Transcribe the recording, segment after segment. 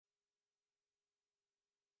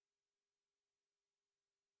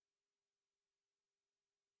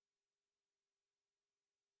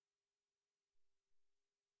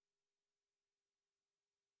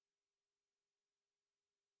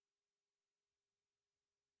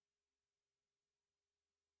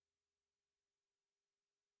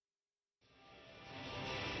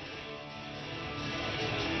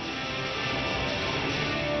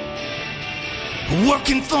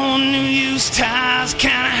Working for new used tires,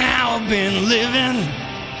 kinda how I've been living.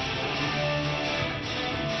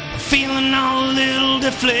 Feeling all a little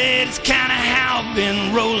deflated, it's kinda how I've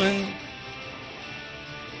been rolling.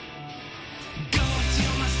 Going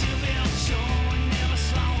till my steel belt showing, never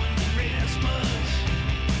slowing the rest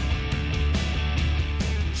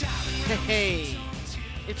much. Hey,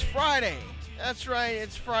 it's Friday. That's right,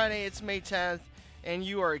 it's Friday, it's May 10th, and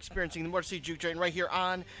you are experiencing the Motor City Juke Joint right here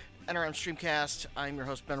on NRM Streamcast. I'm your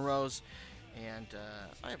host, Ben Rose, and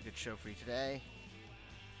I have a good show for you today.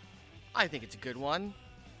 I think it's a good one.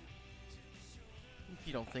 If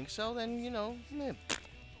you don't think so, then, you know, yeah,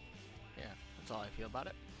 that's all I feel about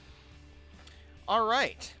it. All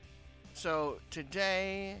right, so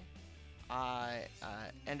today I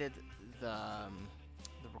ended my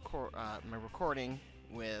recording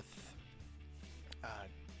with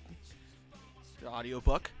the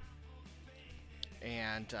audiobook.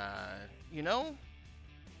 And, you know,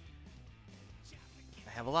 I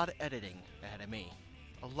have a lot of editing ahead of me.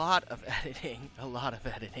 A lot of editing.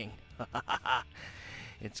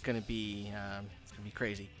 It's gonna be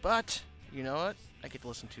crazy. But, you know what? I get to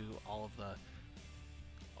listen to all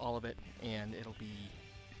of it, and it's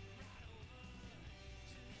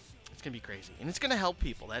gonna be crazy. And it's gonna help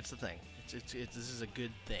people, that's the thing. This is a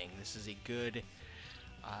good thing. This is a good,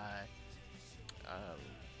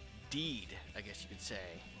 deed, I guess you could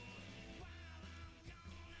say.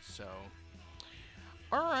 So,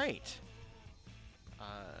 all right.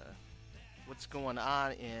 What's going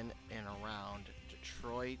on in and around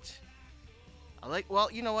Detroit? Well,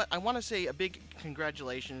 you know what? I want to say a big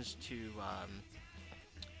congratulations to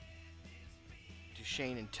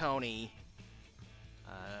Shane and Tony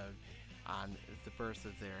on the birth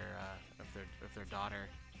of their daughter.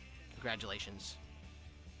 Congratulations.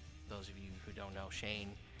 Those of you who don't know,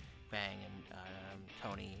 Shane Bang and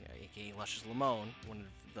Tony, aka Luscious Lamone, one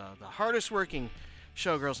of the hardest working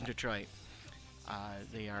showgirls in Detroit.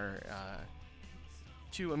 They are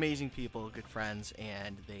two amazing people, good friends,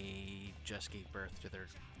 and they just gave birth to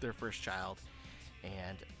their first child,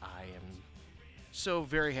 and I am so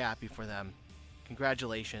very happy for them.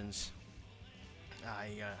 Congratulations.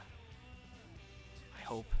 I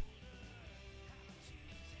hope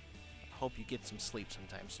you get some sleep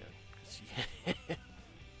sometime soon.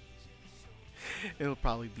 It'll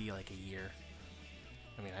probably be like a year.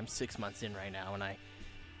 I mean, I'm 6 months in right now, and I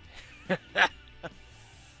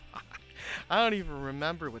don't even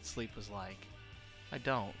remember what sleep was like. I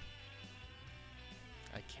don't.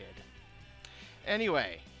 I kid.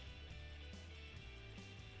 Anyway.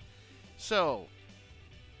 So,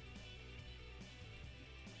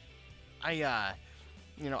 I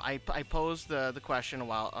posed the question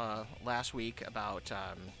last week about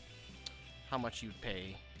how much you'd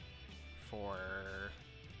pay for,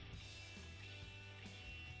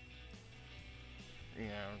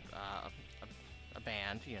 a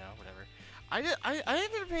band, whatever. I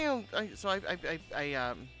ended up paying. So I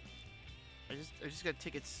just got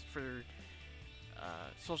tickets for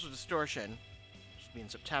Social Distortion, which will be in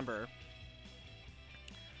September,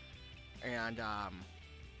 and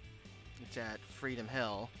it's at Freedom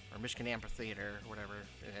Hill or Michigan Amphitheater, whatever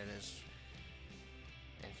it is.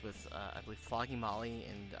 And it's with I believe Flogging Molly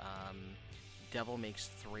and Devil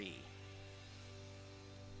Makes 3.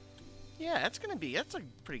 Yeah, that's a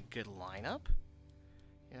pretty good lineup.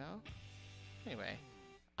 Anyway,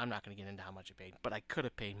 I'm not going to get into how much I paid, but I could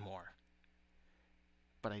have paid more.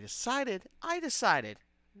 But I decided, I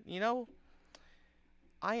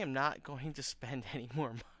am not going to spend any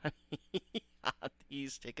more money on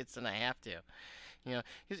these tickets than I have to.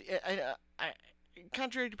 Because I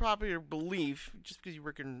contrary to popular belief, just because you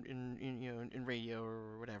work in radio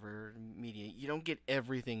or whatever media, you don't get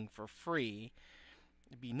everything for free.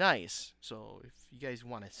 It'd be nice. So if you guys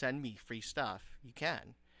want to send me free stuff, you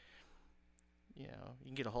can. You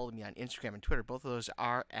can get a hold of me on Instagram and Twitter. Both of those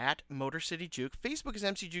are at Motor City Juke. Facebook is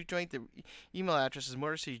MC Juke Joint. The email address is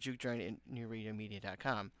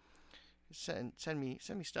motorcityjukejoint@newradiomedia.com. Send me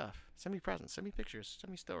stuff. Send me presents. Send me pictures.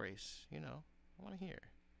 Send me stories. I want to hear.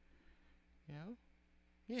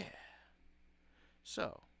 Yeah.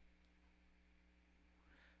 So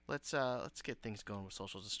let's get things going with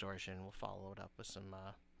Social Distortion. We'll follow it up with some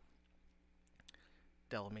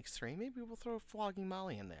Devil Makes 3. Maybe we'll throw Flogging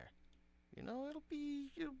Molly in there. It'll be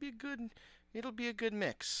a good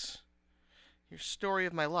mix. Your story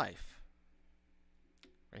of my life.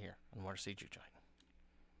 Right here on Motor City Juke Joint.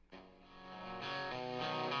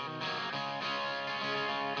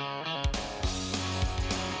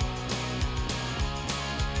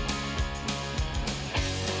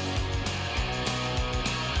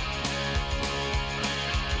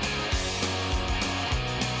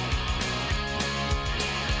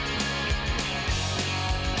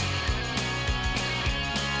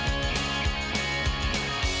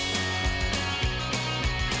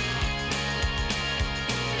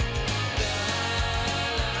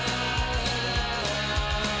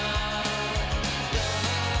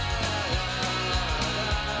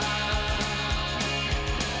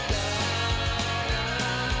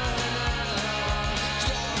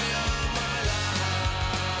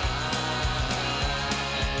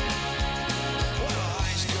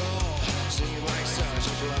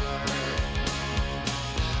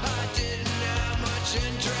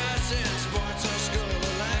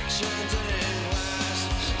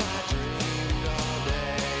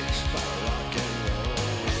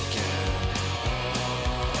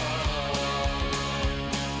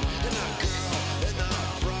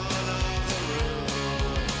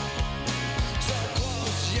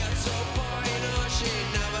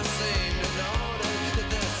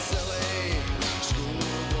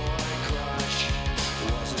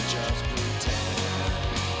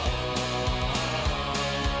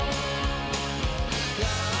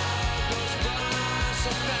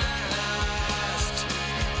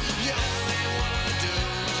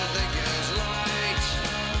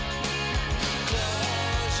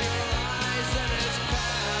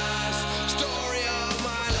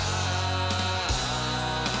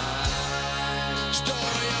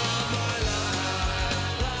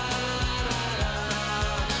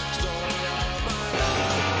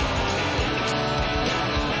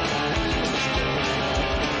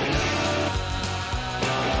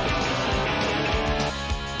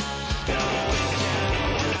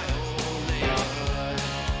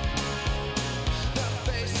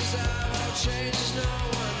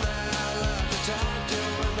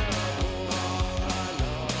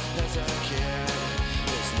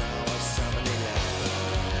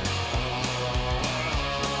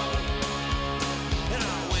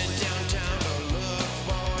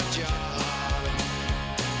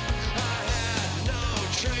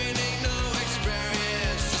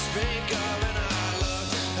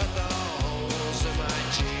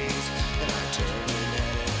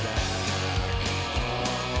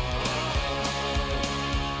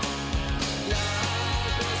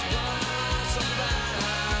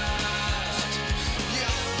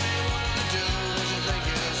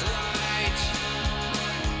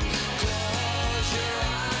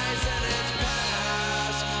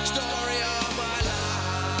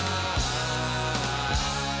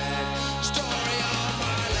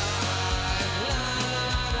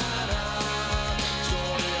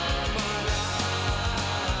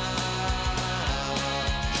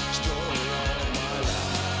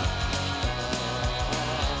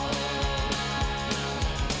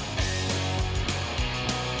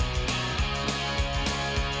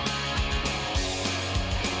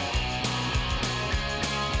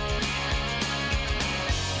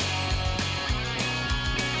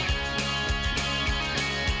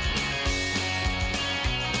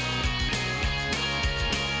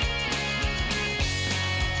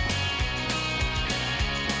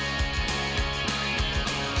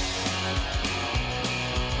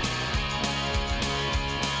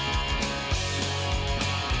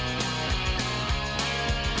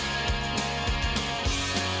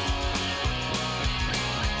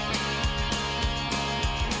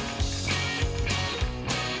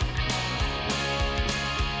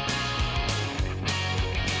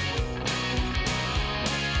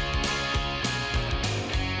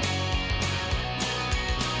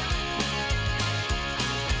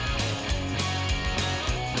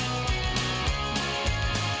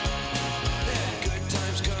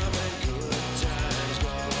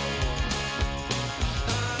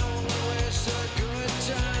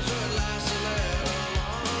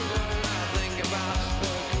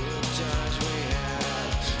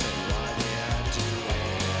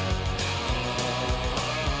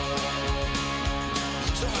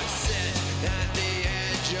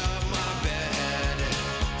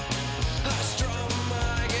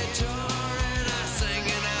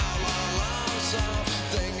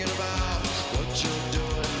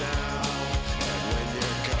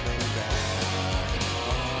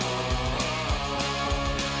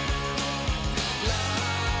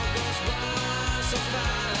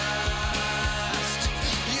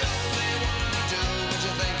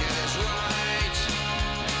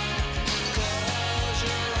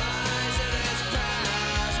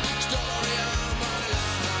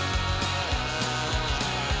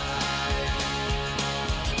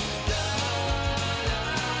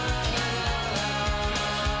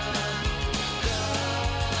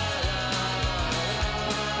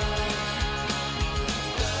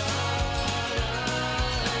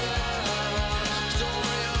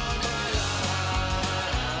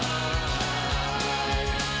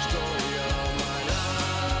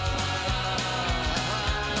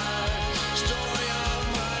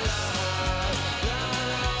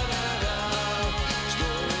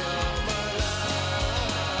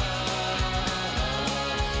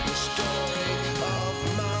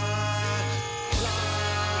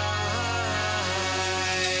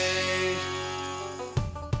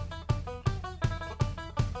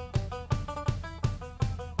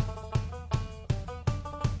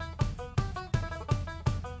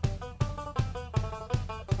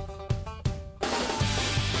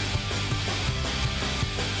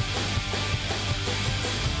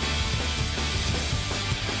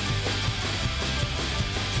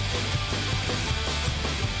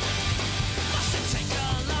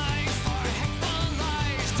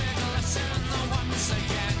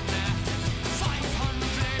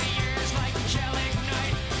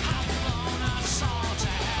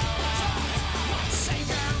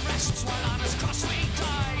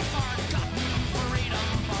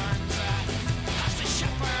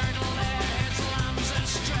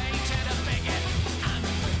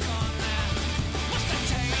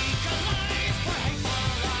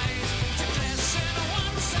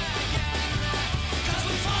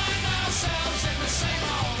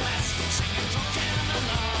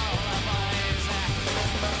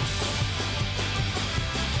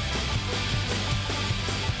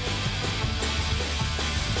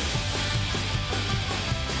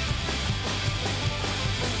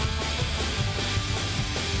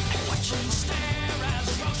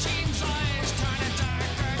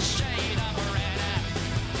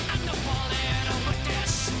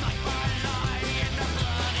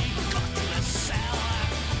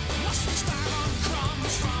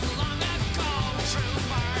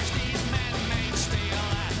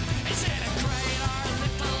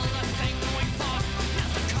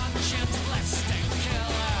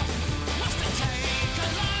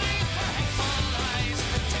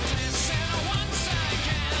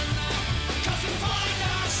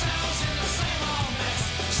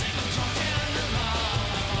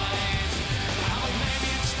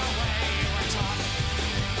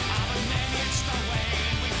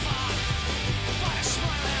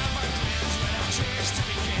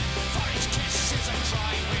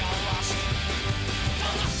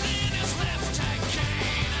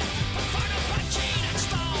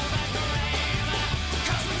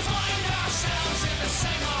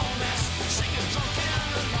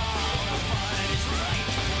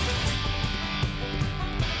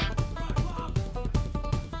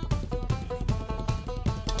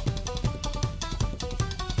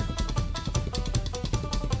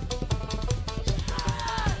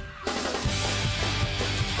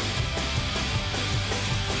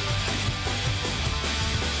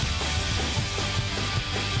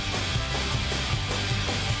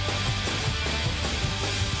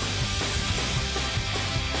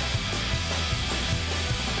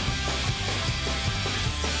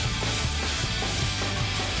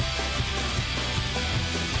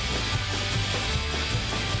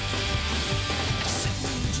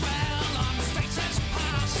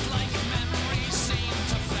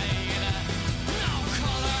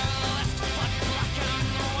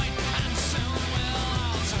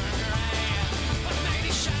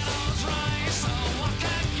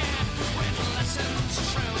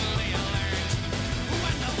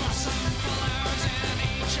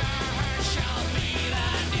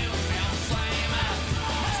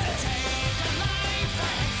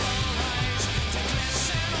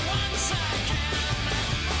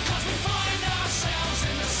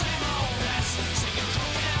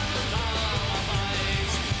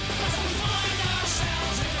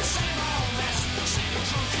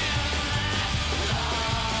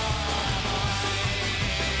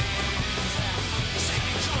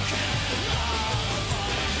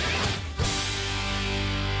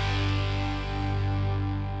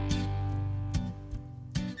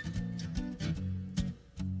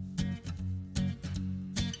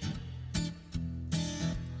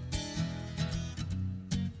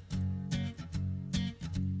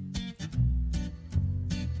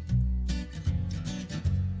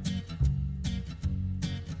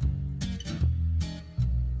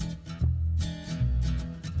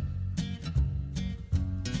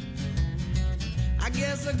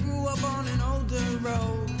 guess I grew up on an older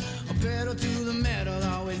road. A pedal to the metal,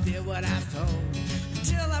 always did what I was told.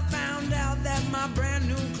 Till I found out that my brand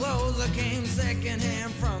new clothes came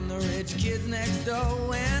secondhand from the rich kids next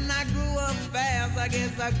door. And I grew up fast, I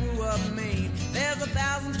guess I grew up mean. There's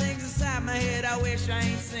 1,000 things inside my head I wish I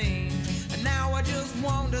ain't seen. And now I just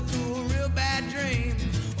wander through a real bad dream,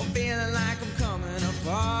 or feeling like I'm coming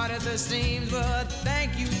apart at the seams. But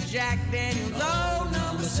thank you, Jack Daniels, oh,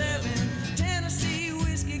 number 7. Tennessee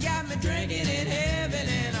whiskey got me drinking in heaven,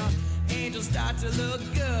 and angels start to look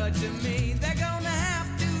good to me. They're gonna have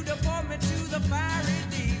to deport me to the fiery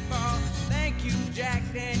deep. Oh, thank you, Jack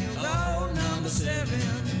Daniels, oh, number 7.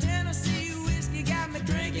 Tennessee whiskey got me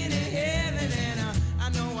drinking in heaven, and I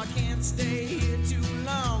know I can't stay here too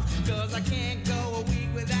long, 'cause I can't go a week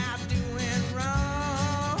without doing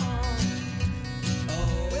wrong.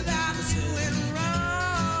 Oh, without doing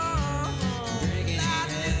wrong. Without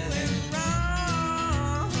doing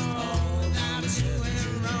wrong. Oh, without doing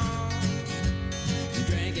wrong.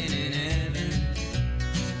 Drinking in heaven.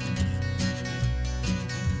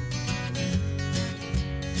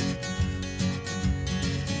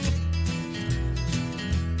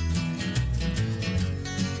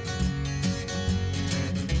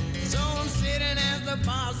 So I'm sitting as the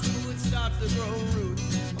bar stool starts to grow roots.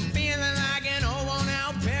 I'm feeling like an old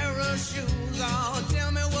worn-out pair of shoes. Oh,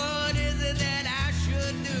 tell me what is it that I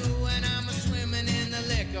should do when I'm swimming in the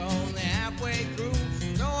liquor only halfway through.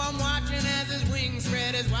 So I'm watching as his wings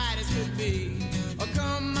spread as wide as could be. Oh,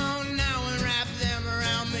 come on now and wrap them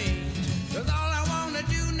around me, 'cause all I wanna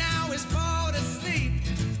do now is fall to sleep.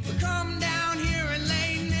 But come down here and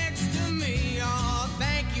lay next to me. Oh,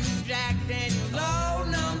 thank you, Jack Daniels, oh,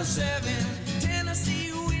 number 7.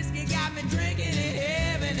 Tennessee whiskey got me drinking in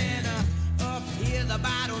heaven, and up here the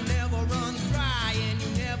bottle never runs dry, and you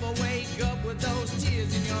never wake up with those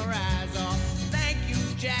tears in your eyes. Oh, thank you,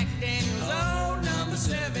 Jack Daniels, oh, number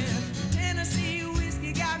 7. Tennessee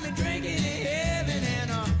whiskey got me drinking in heaven,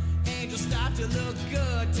 and angels start to look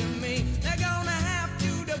good to me. They're gonna have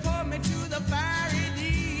to deport me to the fiery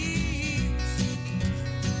deeps.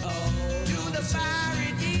 Oh, to the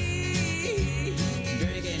fiery deeps.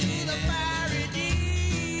 Drinking in the fiery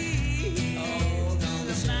deeps. Oh, to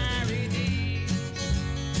the fiery deeps.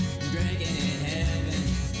 Drinking in heaven.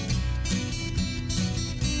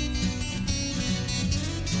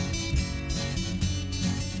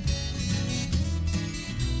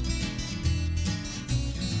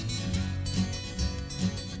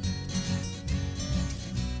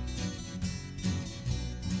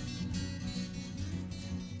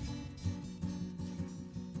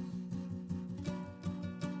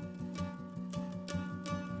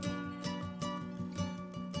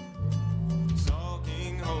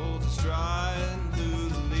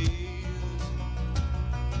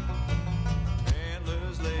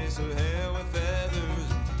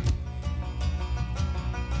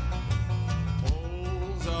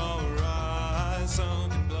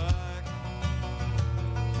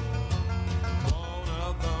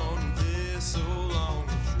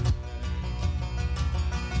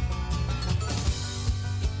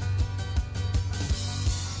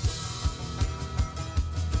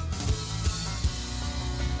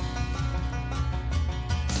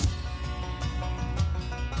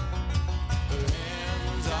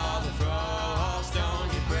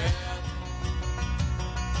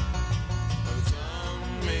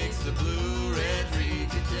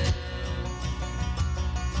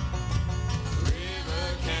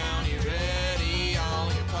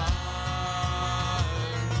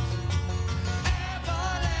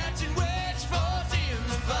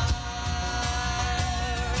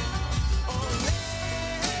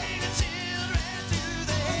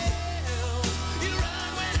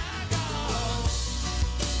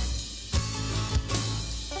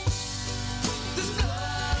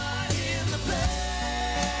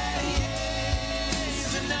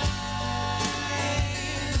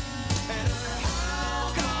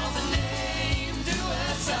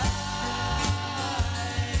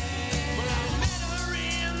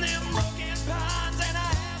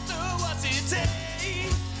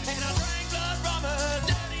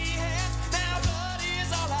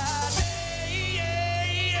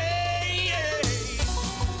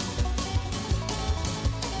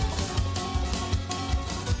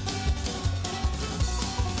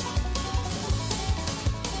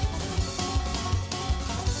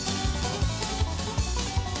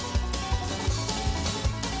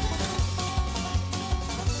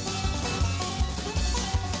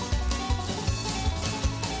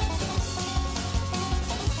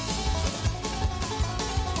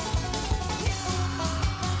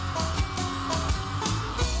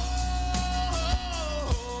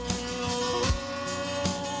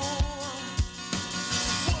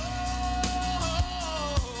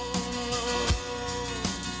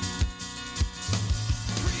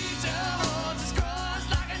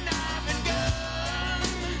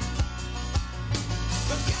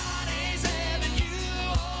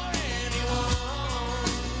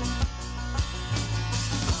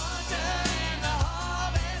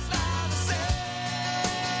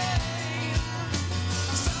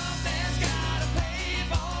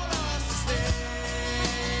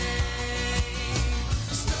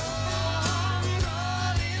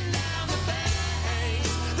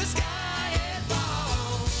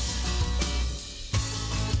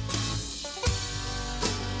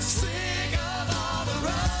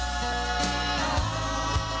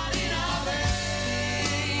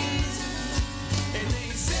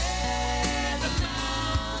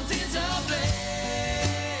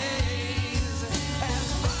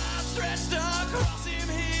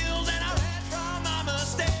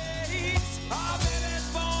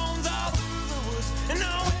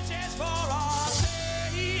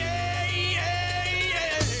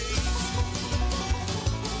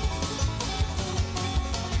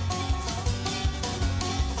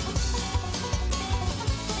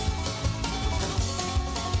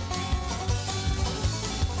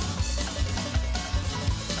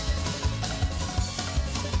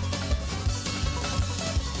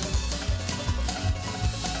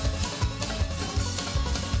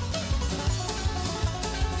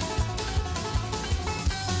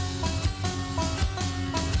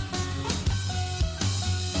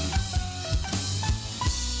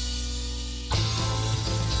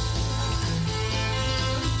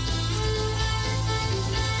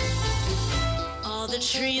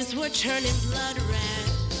 trees were turning blood red.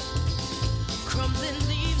 Crumbling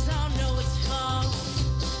leaves, all know it's fall.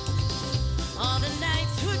 All the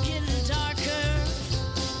nights were getting darker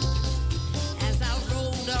as I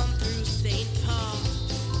rolled on through St. Paul.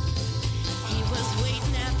 He was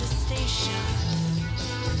waiting at the station.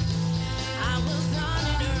 I was on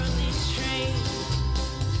an early train.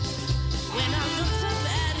 When I looked up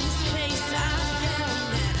at his face, I found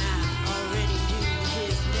that I already knew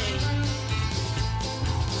his name.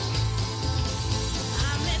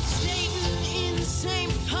 I met Satan in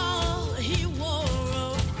St. Paul. He wore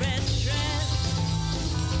a red dress.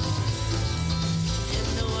 And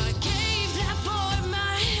though I gave that boy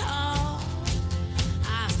my all,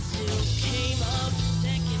 I still came up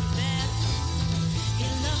second best. He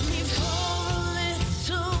loved me for a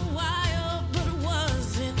little while, but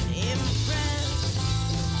wasn't impressed.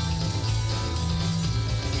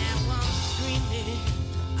 Now I'm screaming,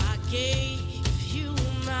 I gave you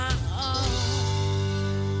my all.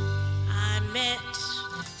 I met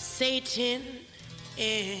Satan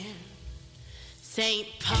in St.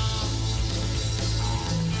 Paul.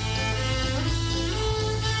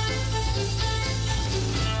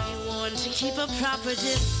 He warned to keep a proper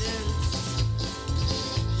distance.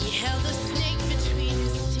 He held a snake between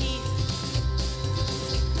his teeth,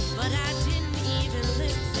 but I didn't even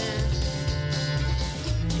listen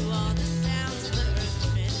to all the sounds the earth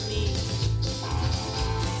fed me.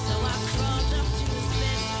 So I crawled up to his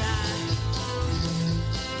bedside,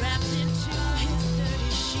 wrapped into his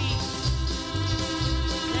dirty sheets,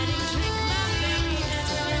 let him drink my very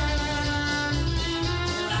essence,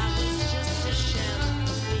 till I was just a shell of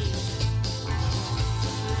me.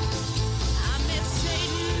 I met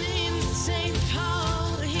Satan in St. Paul.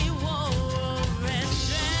 He wore a red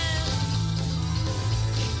dress.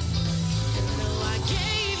 And though I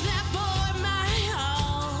gave that boy my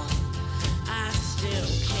all, I still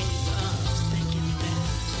came up second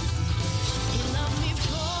best. He loved me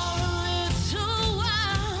for a little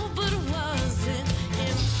while, but wasn't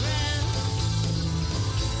impressed.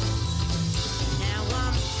 Now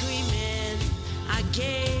I'm screaming, I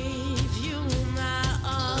gave you my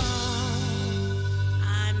all.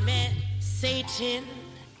 I met Satan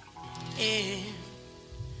in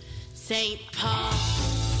St. Paul.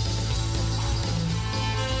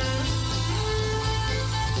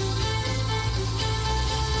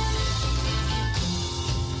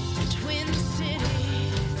 Twin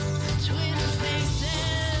cities, twin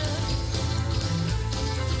faces.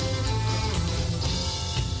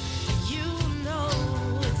 You know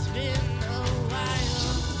it's been a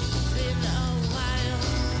while, been a while.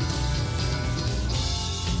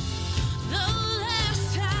 The last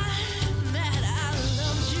time that I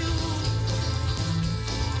loved you,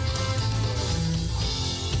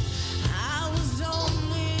 I was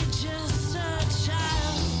only just a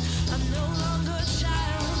child. I'm no longer a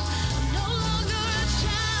child. I'm no longer a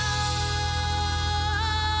child.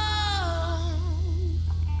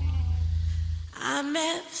 I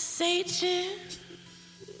met Satan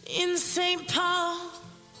in St. Paul.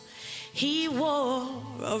 He wore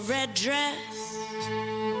a red dress.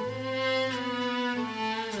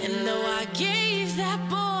 And though I gave that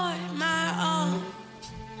boy my all,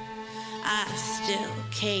 I still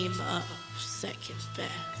came up second best.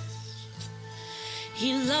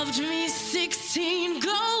 He loved me 16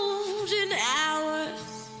 golden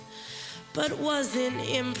hours, but wasn't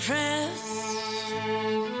impressed.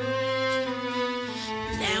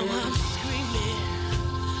 Now I'm screaming,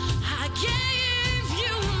 I gave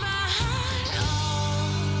you my all.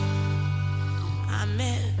 I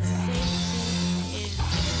met Satan in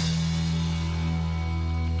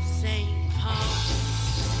St. Paul.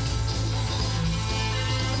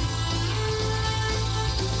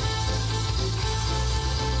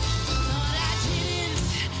 Thought I didn't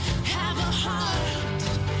have a heart,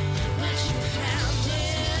 but you found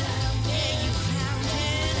it. Yeah, you found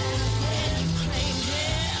it.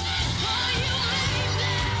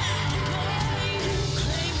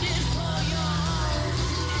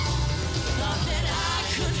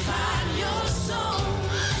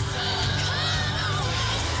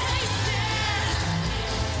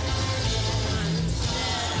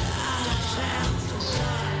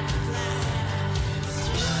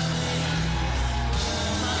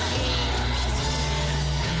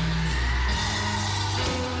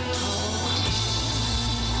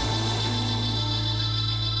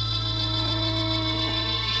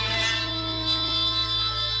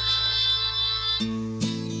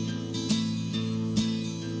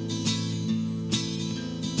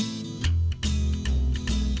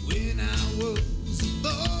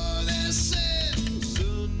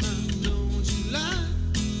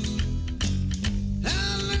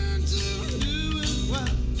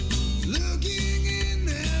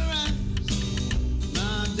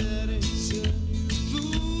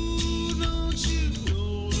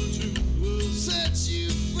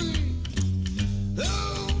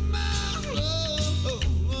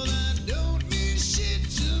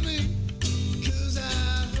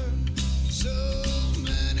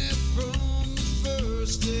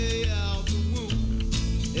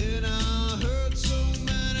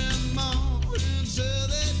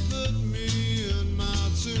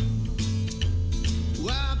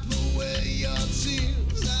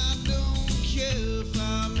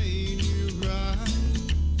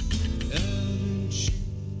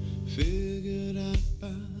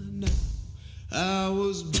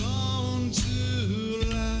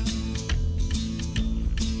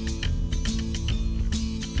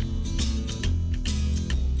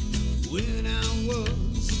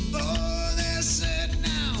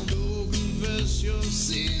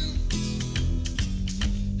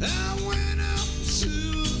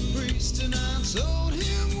 told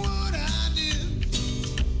him what I did.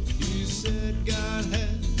 He said, God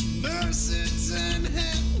had mercy and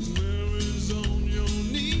have Mary's on your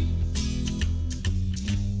knee.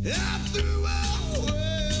 I threw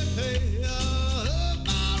away all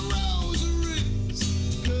my rosaries,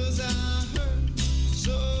 'cause I heard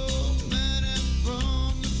so many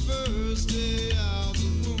from the first day of the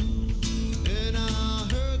moon, and I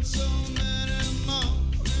heard so many more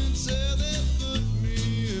until they put me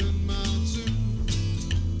in my tomb.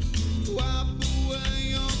 Wipe away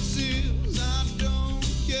your tears, I don't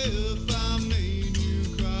care if I made you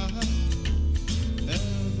cry.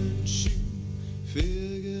 Haven't you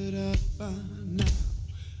figured out by now?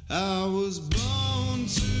 I was born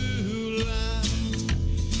to lie.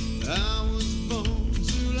 I was born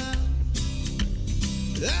to lie.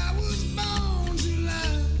 I was born to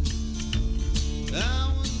lie. I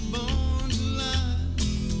was born to lie.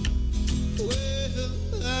 Well,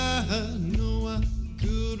 I know I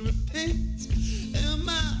could repent, and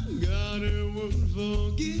my God, it would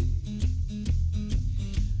forgive.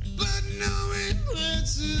 But knowing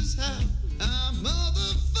this is how I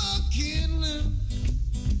motherfucking live.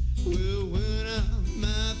 Well, when I'm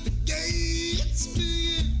at the gates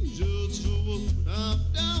being judged for what I've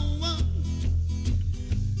done,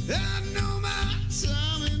 I know my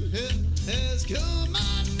time in hell has come. I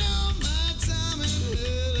know my time in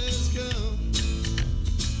hell has come.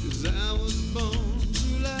 'Cause I was born to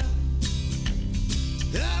lie.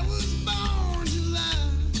 I was born to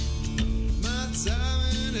lie. My time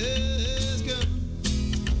in hell has come.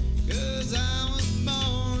 'Cause I was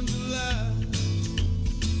born to lie.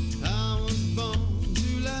 I was born to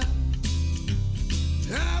lie.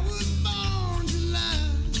 I was born to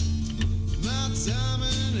lie. My time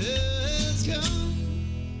in hell has come.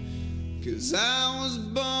 'Cause I was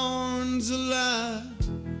born to lie.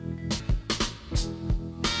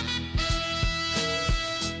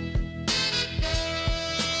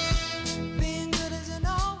 Being good isn't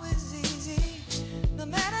always easy, no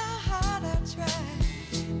matter how hard I try.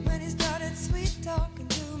 When he started sweet talking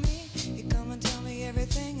to me, he come and tell me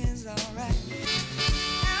everything is alright.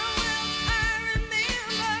 How well I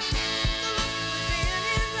remember the look was in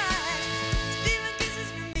his eyes, stealing kisses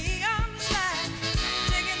from me on the side,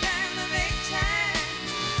 taking time to make time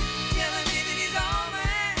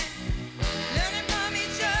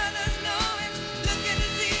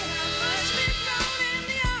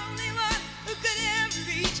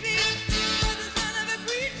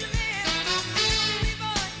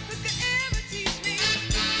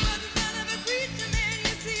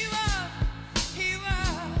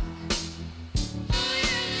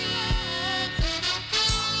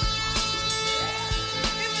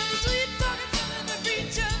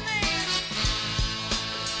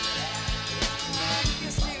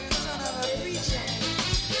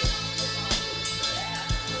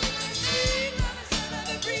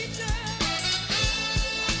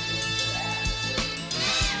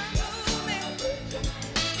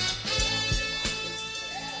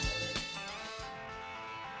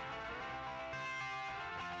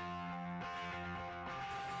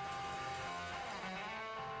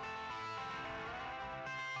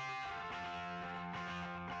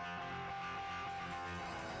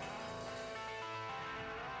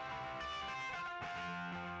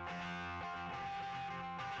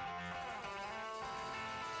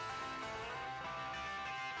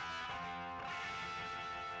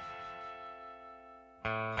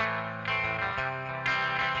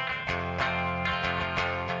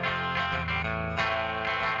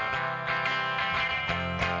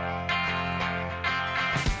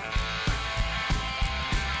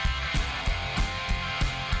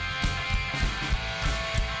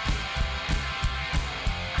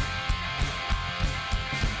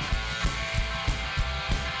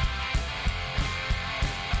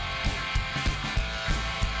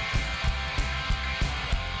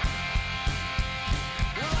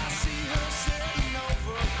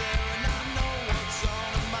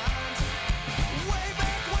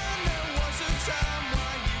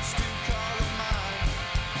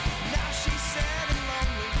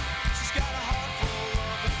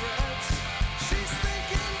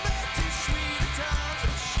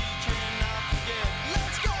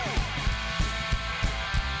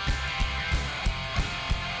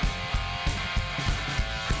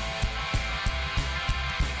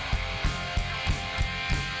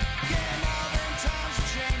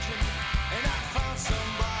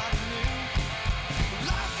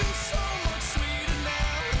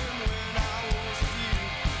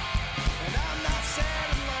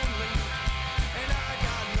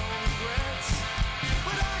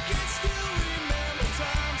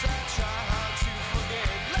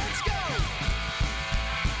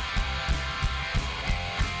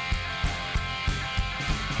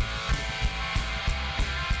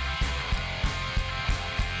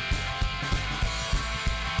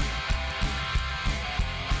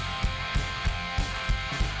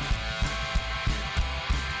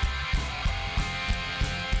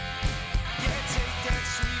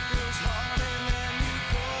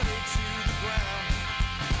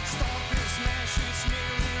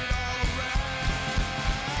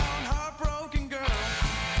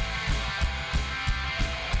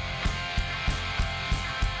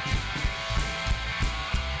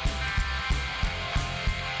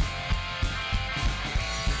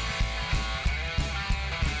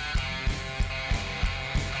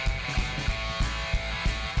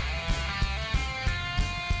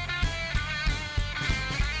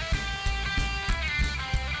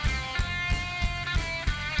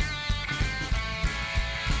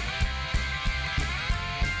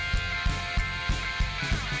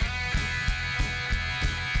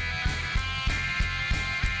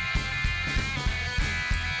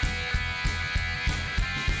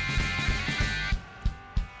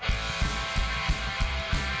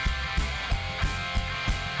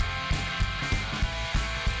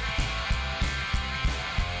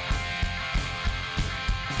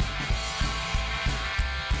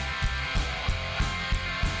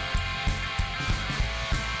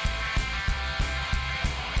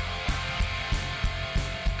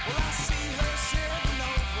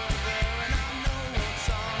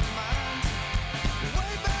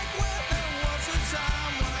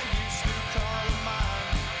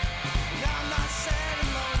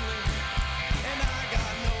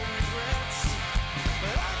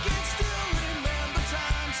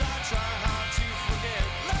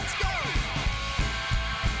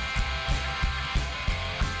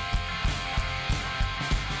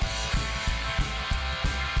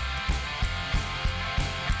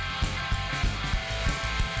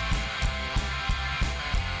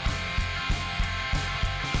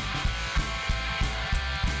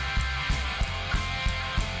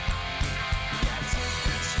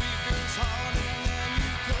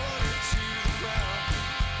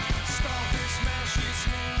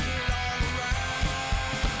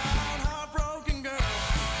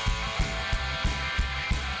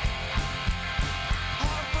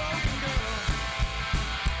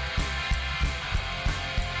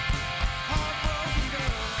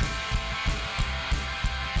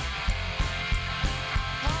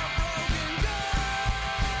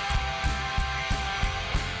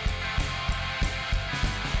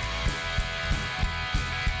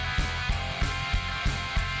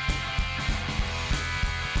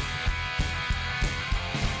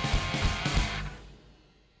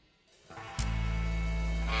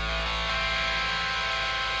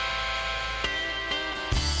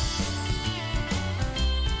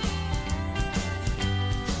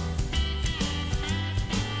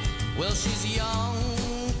Well, she's young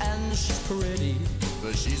and she's pretty,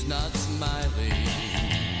 but she's not smiling.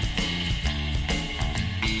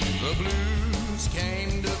 The blues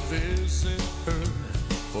came to visit her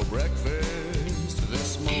for breakfast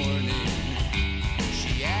this morning.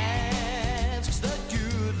 She asks the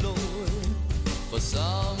good Lord for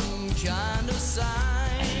some kind of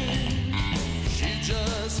sign. She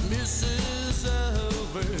just misses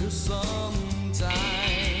Elvis sometimes.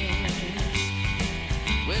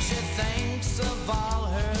 Well, she thinks of all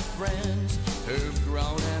her friends who've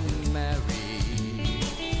grown and married.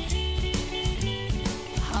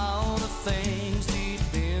 All the things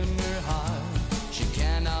deep in her heart she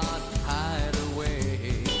cannot hide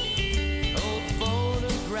away. Old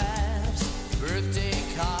photographs, birthday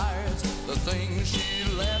cards, the things she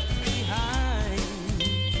left behind.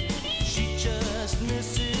 She just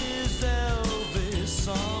misses Elvis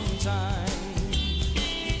sometimes.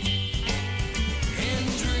 In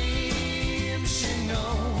dreams she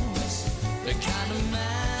knows the kind of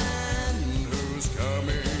man who's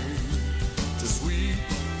coming to sweep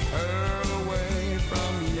her away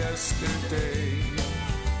from yesterday.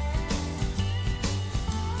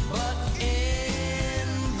 But in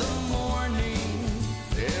the morning,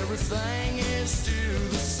 everything is still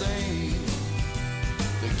the same.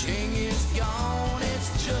 The king is gone,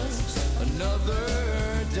 it's just another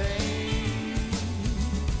day.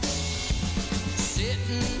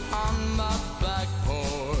 Sitting on my back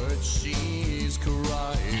porch, she's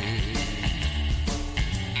crying.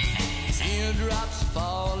 Teardrops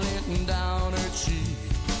falling down her cheek,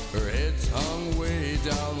 her head's hung way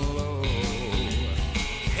down low.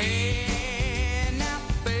 Hey, now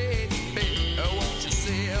baby, won't you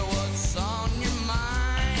say what's on your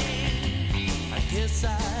mind? I guess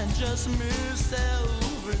I just miss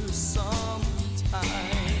Elvis sometimes.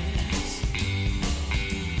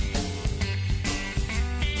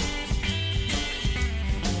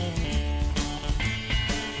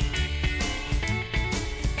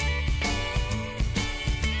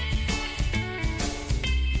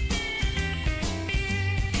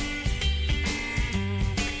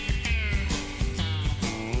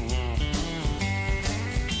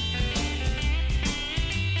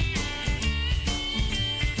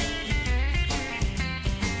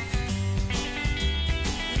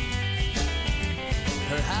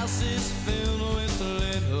 Her house is filled with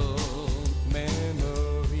little memories,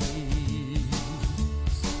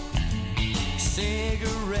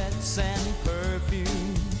 cigarettes and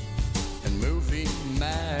perfume and movie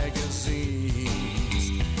magazines.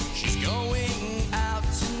 She's going out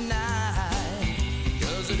tonight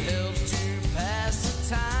 'cause it helps to pass the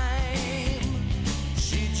time.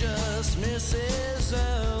 She just misses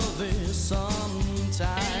Elvis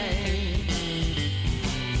sometimes.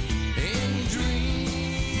 In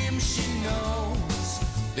dreams she knows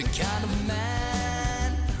the kind of man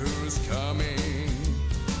who's coming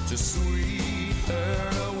to sweep her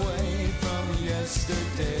away from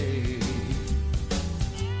yesterday.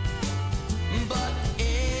 But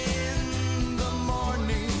in the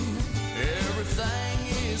morning, everything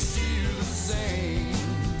is still the same.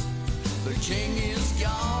 The king is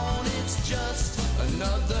gone, it's just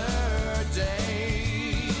another day.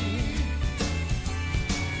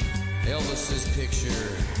 Elvis's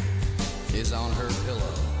picture is on her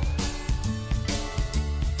pillow,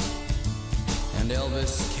 and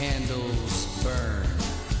Elvis candles burn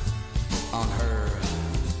on her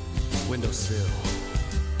windowsill.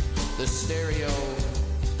 The stereo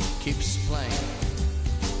keeps playing.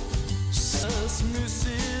 Just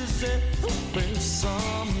misses Elvis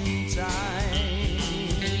sometimes.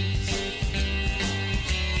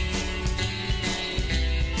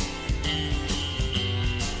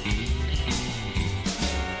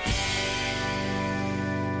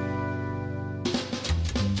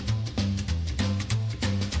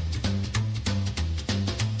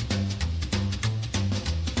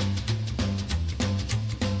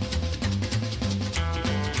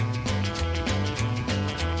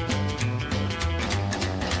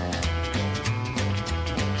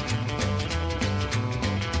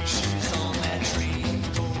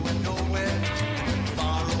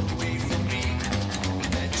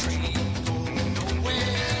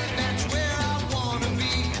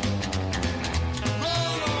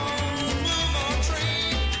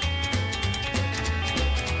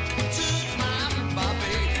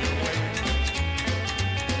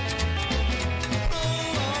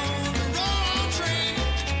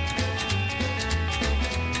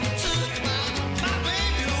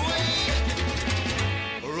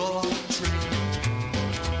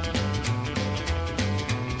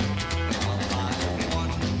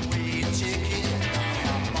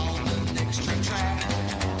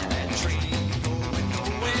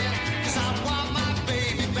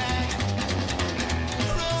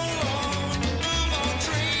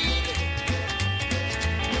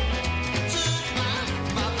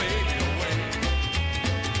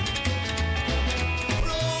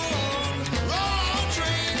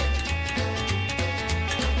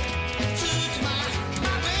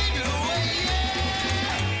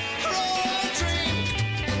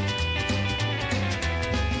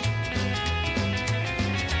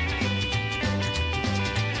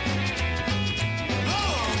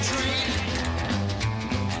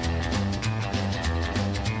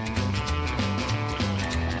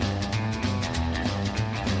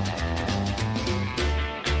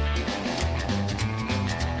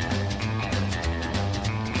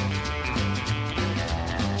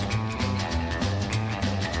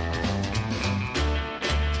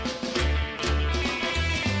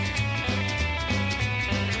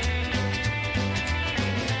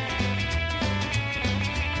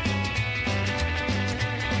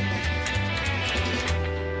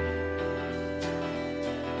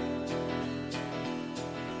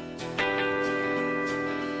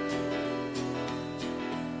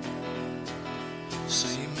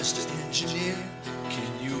 Mr. Engineer,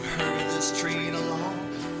 can you hurry this train along?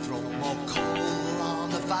 Throw more coal on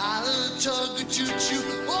the fire, tug a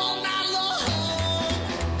choo-choo all night long.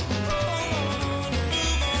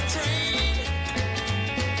 Move on, train.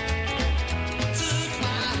 Took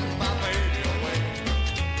my baby away.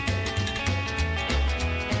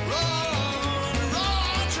 Roll,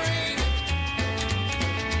 train.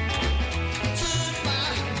 Took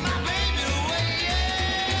my baby away,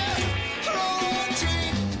 yeah. Roll,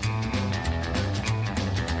 train.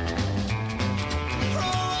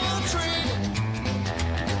 Roll, train.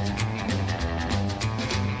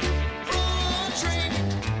 Roll, train.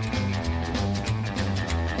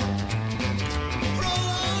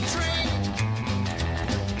 Roll, train.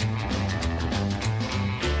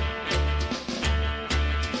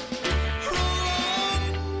 Roll,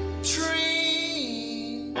 train.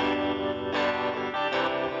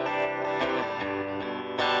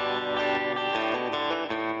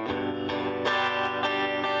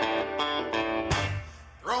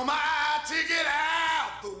 Throw my ticket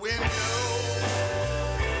out the window.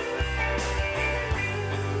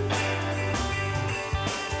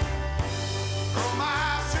 Throw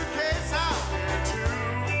my suitcase out there too.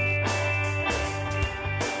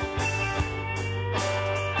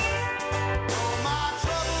 Throw my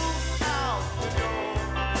troubles out the door.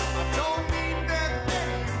 I don't need them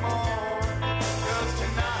anymore. 'Cause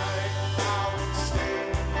tonight I'll be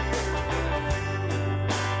staying here with you.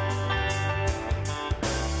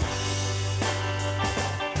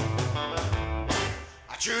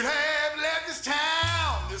 I should have left this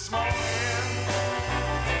town this morning.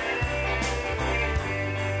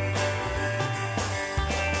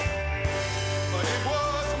 But it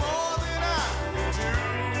was more than I could do.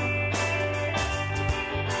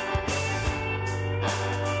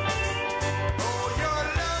 Oh, your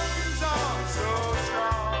love is on so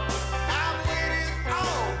strong. I've waited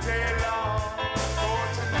all day long. For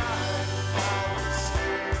tonight I will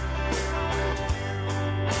stay here with you.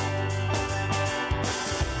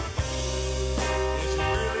 Is it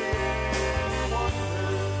really any wonder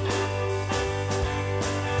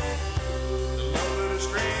the love that a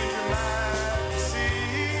stranger might see?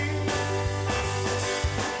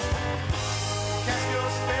 Cast your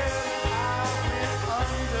spell, I've been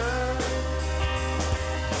under.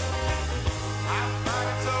 I find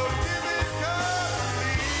it so difficult to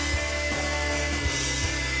leave.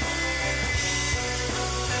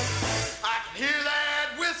 I can hear that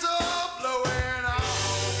whistle blowing on.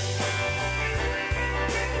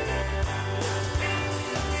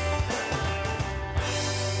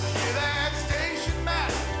 Hear that station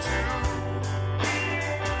master too.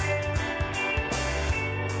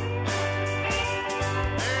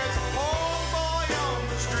 There's a poor boy on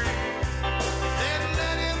the street. Then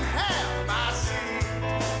let him have my seat.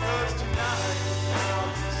 'Cause tonight I'll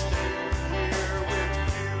be staying here with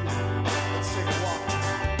you. Let's take a walk.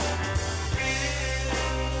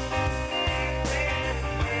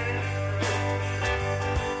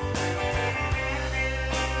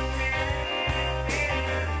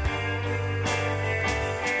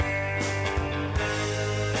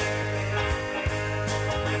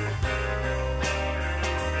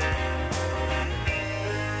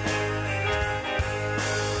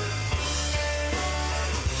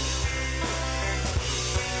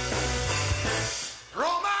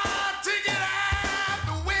 Throw my ticket out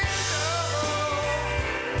the window.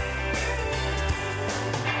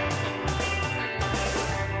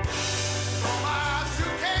 Throw my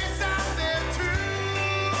suitcase out there too.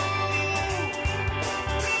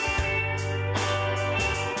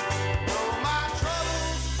 Throw my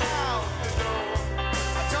troubles out the door.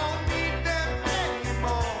 I don't need them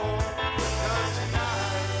anymore. 'Cause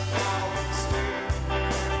tonight I will stay here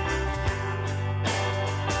with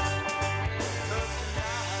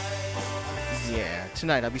you. Yeah,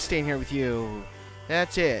 tonight I'll be staying here with you.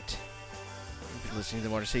 That's it. You've been listening to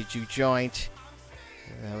the Motor City Juke Joint.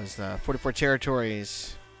 That was 44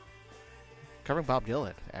 Territories. Covering Bob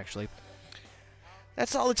Dylan, actually.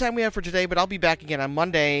 That's all the time we have for today, but I'll be back again on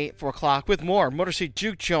Monday, 4 o'clock, with more Motor City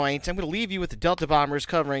Juke Joint. I'm going to leave you with the Delta Bombers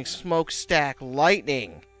covering Smokestack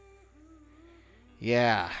Lightning.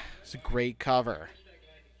 Yeah, it's a great cover.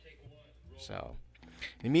 So,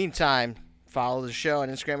 in the meantime, follow the show on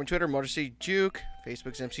Instagram and Twitter, Motor City Juke,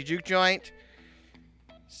 Facebook's MC Juke Joint.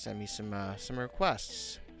 Send me some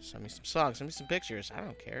requests. Send me some songs. Send me some pictures. I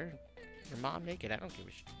don't care. Your mom naked. I don't give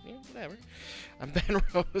a shit. Yeah, whatever. I'm Ben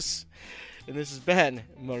Rose, and this has been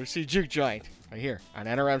Motor City Juke Joint right here on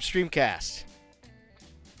NRM Streamcast.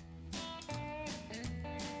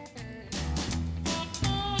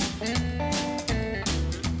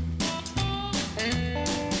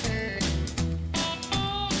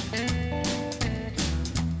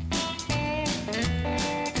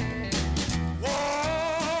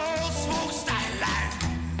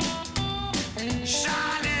 Shine